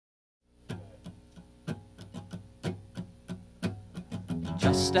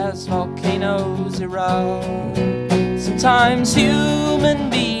just as volcanoes erode. Sometimes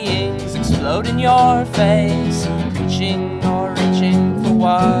human beings explode in your face, preaching or reaching for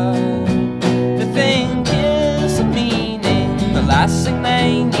what they think is a meaning, the last thing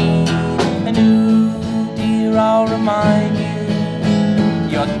they need. And ooh, dear, I'll remind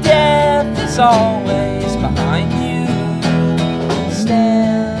you, your death is always behind you.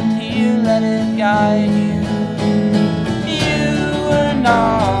 Stand here, let it guide you. You were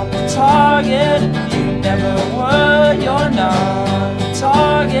not the target, you never were, you're not.